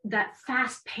that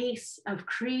fast pace of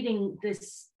creating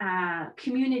this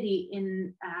community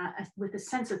with a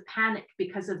sense of panic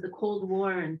because of the Cold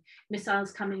War and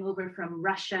missiles coming over from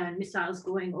Russia and missiles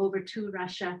going over to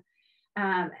Russia,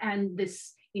 and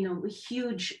this, you know,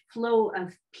 huge flow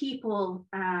of people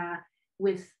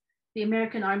with the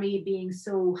American army being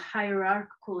so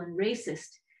hierarchical and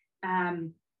racist.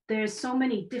 There's so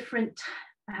many different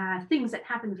things that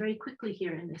happen very quickly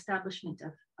here in the establishment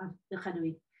of the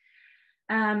Iqaluit.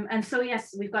 And so,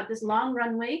 yes, we've got this long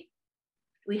runway.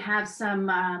 We have some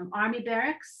army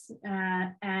barracks,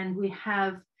 and we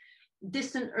have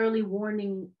distant early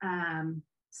warning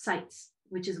sites,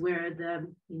 which is where the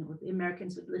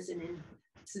Americans would listen in.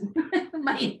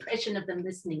 My impression of them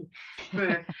listening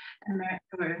for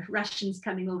Russians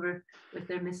coming over with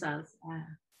their missiles.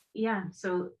 Yeah,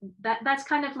 so that's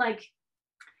kind of like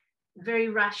very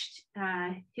rushed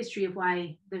history of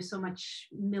why there's so much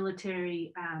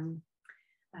military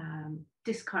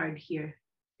discard here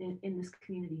in this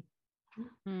community.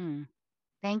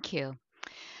 Thank you.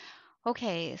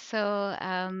 Okay, so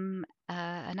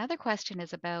another question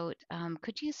is about,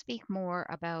 could you speak more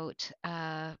about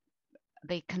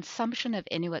the consumption of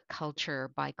Inuit culture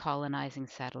by colonizing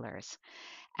settlers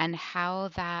and how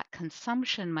that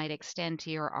consumption might extend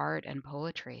to your art and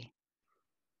poetry?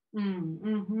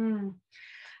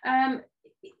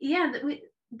 Yeah,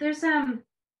 there's not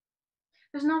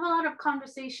a lot of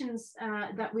conversations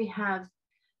that we have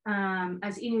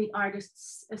as Inuit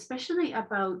artists, especially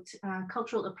about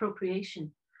cultural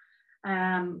appropriation,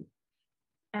 and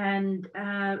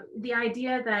the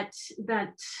idea that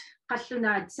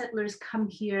Qatlunat settlers come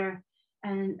here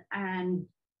and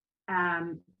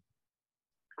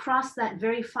cross that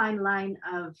very fine line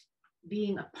of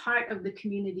being a part of the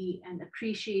community and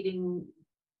appreciating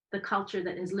the culture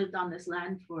that has lived on this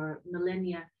land for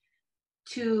millennia,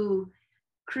 to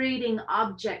creating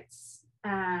objects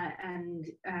and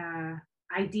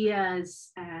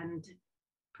ideas and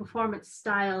performance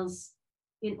styles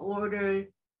in order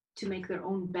to make their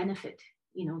own benefit,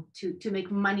 you know, to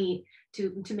make money,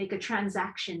 to make a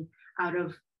transaction out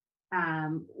of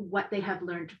what they have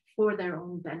learned for their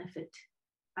own benefit.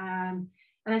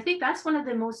 And I think that's one of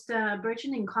the most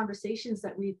burgeoning conversations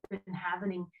that we've been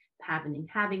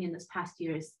having in this past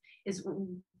year is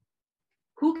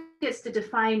who gets to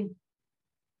define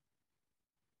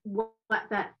what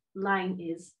that line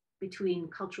is between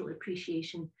cultural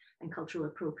appreciation and cultural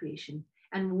appropriation,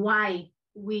 and why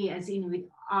we as Inuit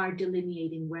are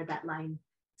delineating where that line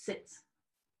sits.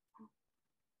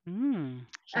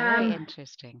 Very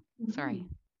interesting. Sorry.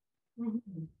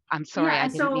 I'm sorry, I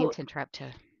didn't mean to interrupt you.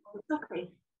 It's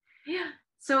okay. Yeah.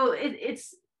 So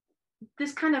it's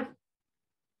this kind of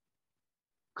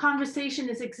conversation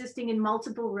is existing in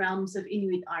multiple realms of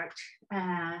Inuit art,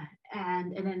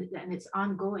 and it's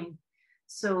ongoing.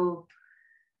 So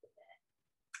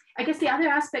I guess the other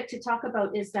aspect to talk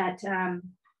about is that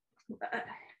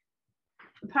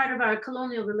part of our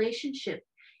colonial relationship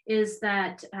is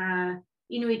that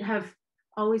Inuit have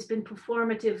always been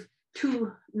performative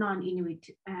to non-Inuit,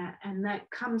 and that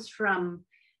comes from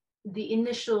the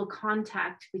initial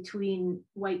contact between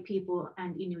white people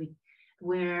and Inuit,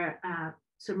 where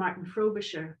Sir Martin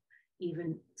Frobisher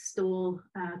even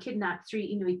kidnapped 3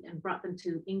 Inuit and brought them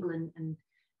to England and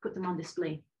put them on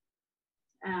display.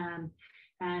 And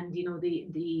you know,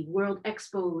 the World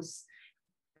Expos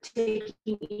taking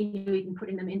Inuit and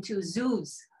putting them into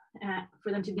zoos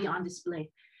for them to be on display.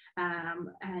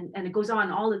 And it goes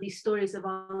on, all of these stories of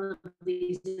all of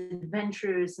these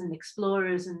adventurers and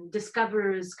explorers and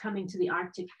discoverers coming to the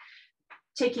Arctic,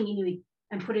 taking Inuit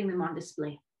and putting them on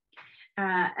display.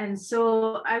 And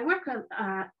so I work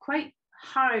quite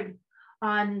hard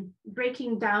on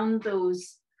breaking down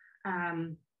those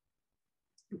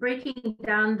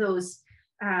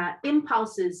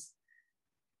impulses,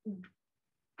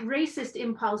 racist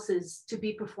impulses to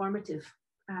be performative.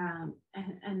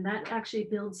 And that actually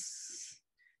builds,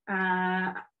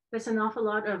 there's an awful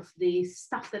lot of the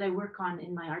stuff that I work on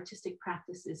in my artistic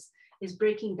practices is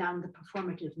breaking down the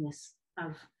performativeness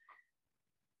of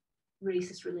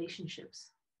racist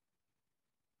relationships.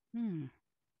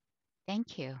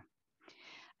 Thank you.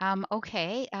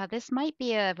 Okay, this might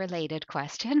be a related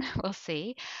question. We'll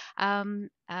see.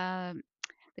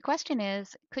 The question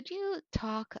is, could you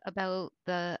talk about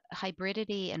the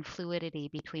hybridity and fluidity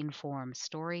between forms,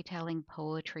 storytelling,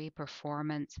 poetry,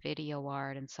 performance, video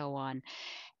art, and so on?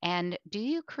 And do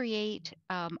you create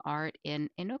art in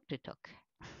Inuktitut?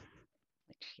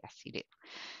 Which, yes, you do.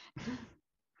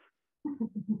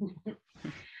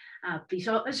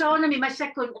 So na mi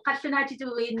masakol kasunati tu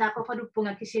na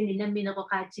paparupunga kasi nila minako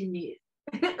katsin ni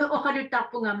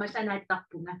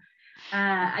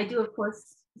I do, of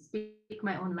course, speak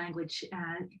my own language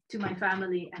to my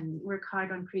family and work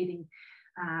hard on creating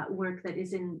work that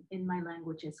is in my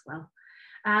language as well.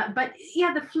 But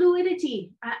yeah, the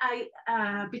fluidity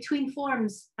between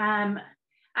forms, I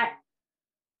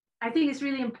think it's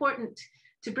really important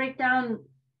to break down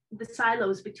the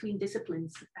silos between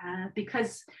disciplines,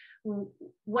 because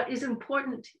what is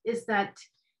important is that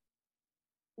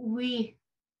we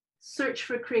search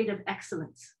for creative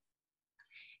excellence,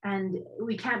 and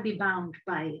we can't be bound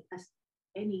by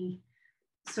any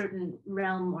certain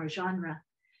realm or genre.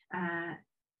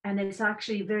 And it's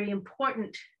actually very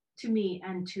important to me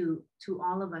and to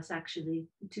all of us actually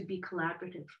to be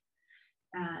collaborative,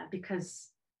 because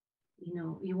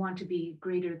you want to be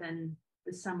greater than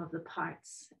the sum of the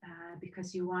parts,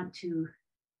 because you want to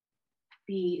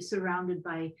be surrounded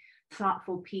by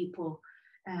thoughtful people,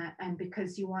 and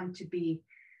because you want to be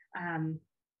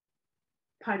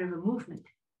part of a movement.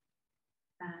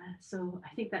 So I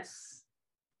think that's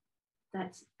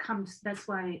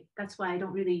why I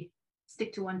don't really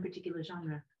stick to one particular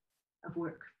genre of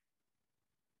work.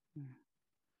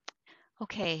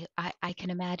 Okay, I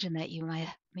can imagine that you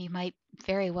might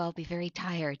very well be very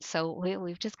tired. So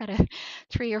we've just got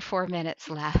 3 or 4 minutes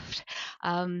left,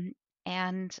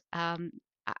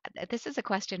 this is a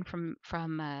question from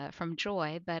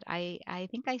Joy, but I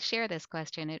think I share this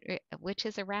question, which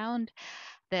is around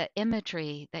the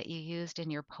imagery that you used in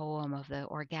your poem of the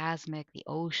orgasmic, the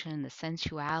ocean, the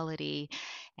sensuality,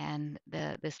 and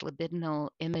this libidinal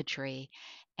imagery.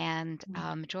 And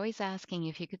Joy's asking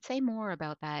if you could say more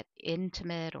about that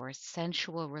intimate or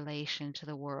sensual relation to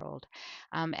the world,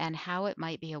 and how it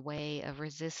might be a way of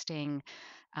resisting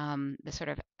the sort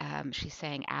of, she's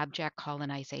saying, abject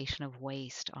colonization of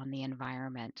waste on the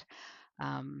environment.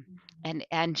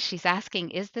 And she's asking,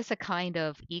 is this a kind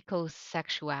of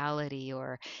ecosexuality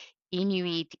or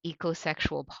Inuit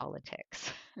ecosexual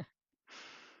politics?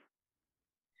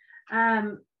 Let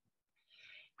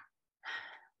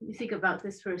me think about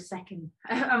this for a second.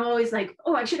 I'm always like,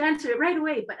 oh, I should answer it right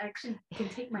away, but I actually can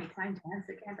take my time to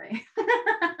answer, can't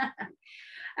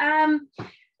I?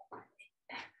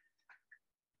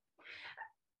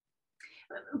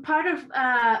 Part of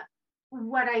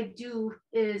what I do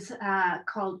is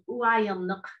called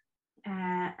uaajeerneq,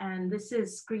 and this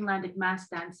is Greenlandic mass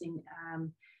dancing.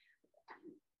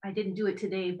 I didn't do it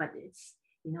today, but it's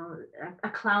a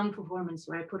clown performance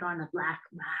where I put on a black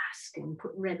mask and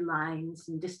put red lines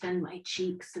and distend my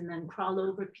cheeks and then crawl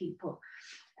over people.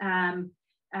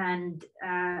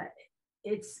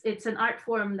 It's an art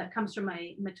form that comes from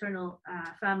my maternal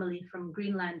family from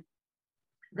Greenland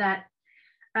that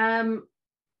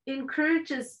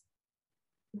encourages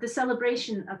the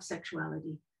celebration of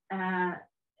sexuality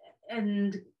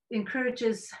and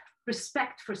encourages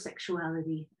respect for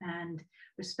sexuality and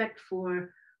respect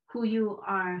for who you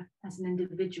are as an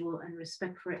individual and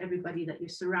respect for everybody that you're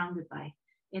surrounded by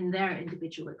in their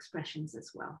individual expressions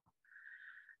as well.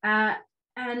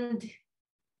 And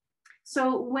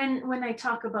so when I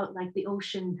talk about like the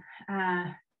ocean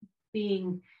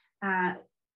being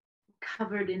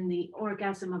covered in the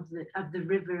orgasm of the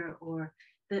river, or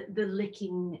the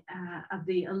licking of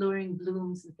the alluring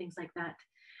blooms and things like that,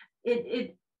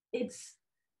 it's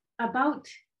about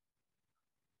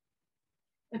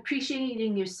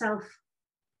appreciating yourself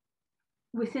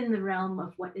within the realm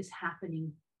of what is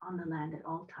happening on the land at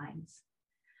all times,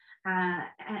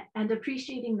 and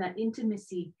appreciating that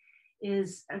intimacy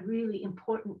is a really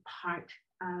important part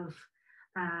of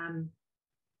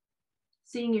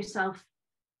seeing yourself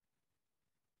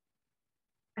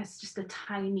as just a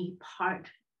tiny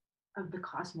part of the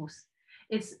cosmos.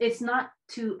 It's not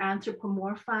to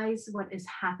anthropomorphize what is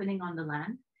happening on the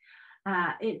land.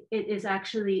 It is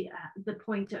actually the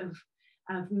point of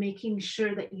making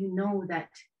sure that you know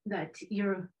that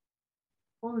your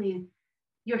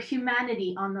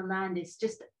humanity on the land is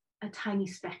just a tiny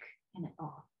speck in it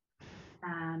all.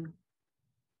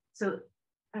 So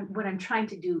what I'm trying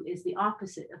to do is the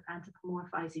opposite of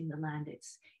anthropomorphizing the land.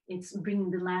 It's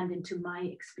bringing the land into my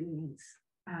experience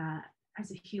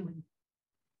as a human.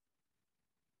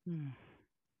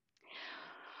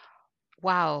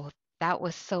 Wow, that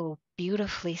was so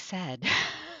beautifully said.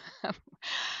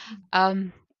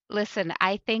 Listen,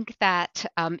 I think that,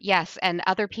 yes, and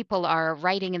other people are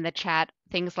writing in the chat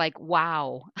things like,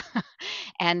 wow,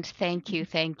 and thank you,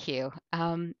 thank you.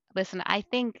 Listen, I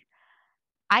think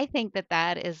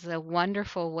that is a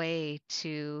wonderful way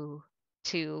to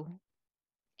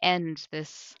end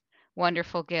this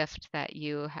wonderful gift that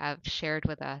you have shared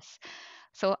with us.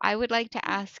 So I would like to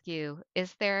ask you,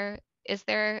 is there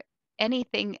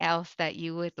anything else that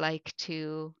you would like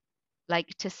to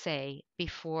say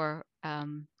before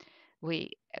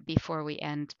we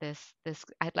end this,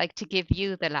 I'd like to give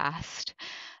you the last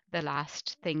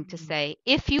thing to say,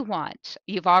 if you want.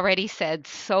 You've already said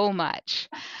so much,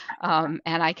 and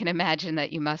I can imagine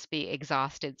that you must be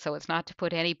exhausted. So it's not to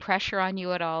put any pressure on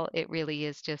you at all. It really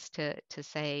is just to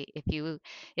say, if you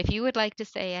would like to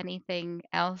say anything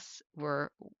else, we're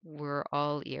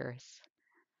all ears.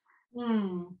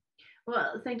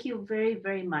 Well, thank you very,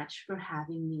 very much for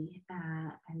having me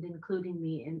and including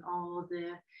me in all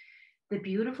the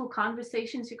beautiful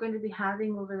conversations you're going to be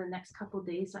having over the next couple of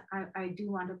days. I do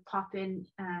want to pop in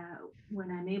when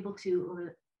I'm able to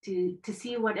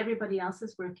see what everybody else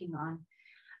is working on.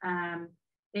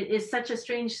 It is such a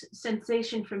strange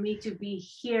sensation for me to be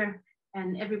here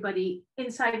and everybody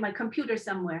inside my computer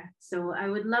somewhere. So I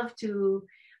would love to,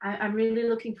 I'm really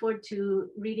looking forward to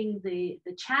reading the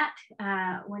chat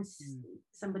once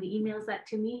somebody emails that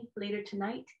to me later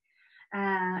tonight.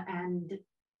 And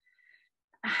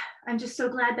I'm just so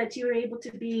glad that you were able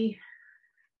to be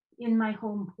in my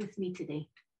home with me today.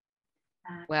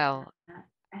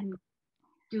 And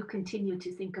do continue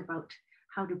to think about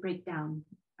how to break down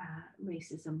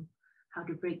racism, how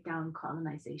to break down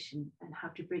colonization, and how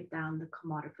to break down the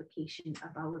commodification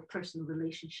of our personal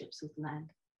relationships with land.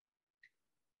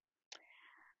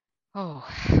 Oh,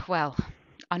 well,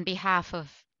 on behalf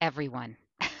of everyone,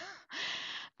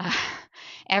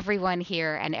 everyone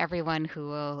here and everyone who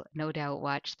will no doubt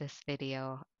watch this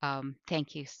video,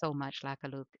 thank you so much,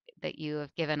 Laakkuluk, that you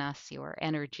have given us your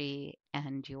energy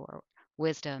and your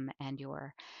wisdom and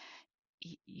your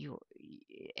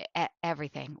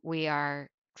everything. We are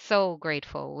so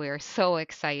grateful. We're so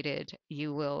excited.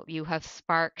 You have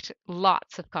sparked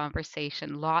lots of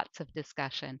conversation, lots of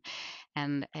discussion,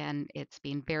 and it's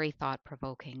been very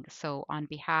thought-provoking. So on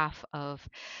behalf of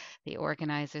the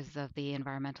organizers of the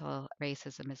Environmental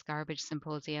Racism is Garbage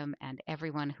Symposium and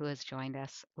everyone who has joined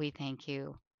us, we thank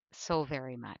you so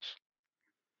very much.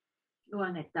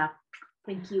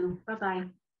 Thank you. Bye-bye.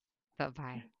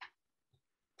 Bye-bye.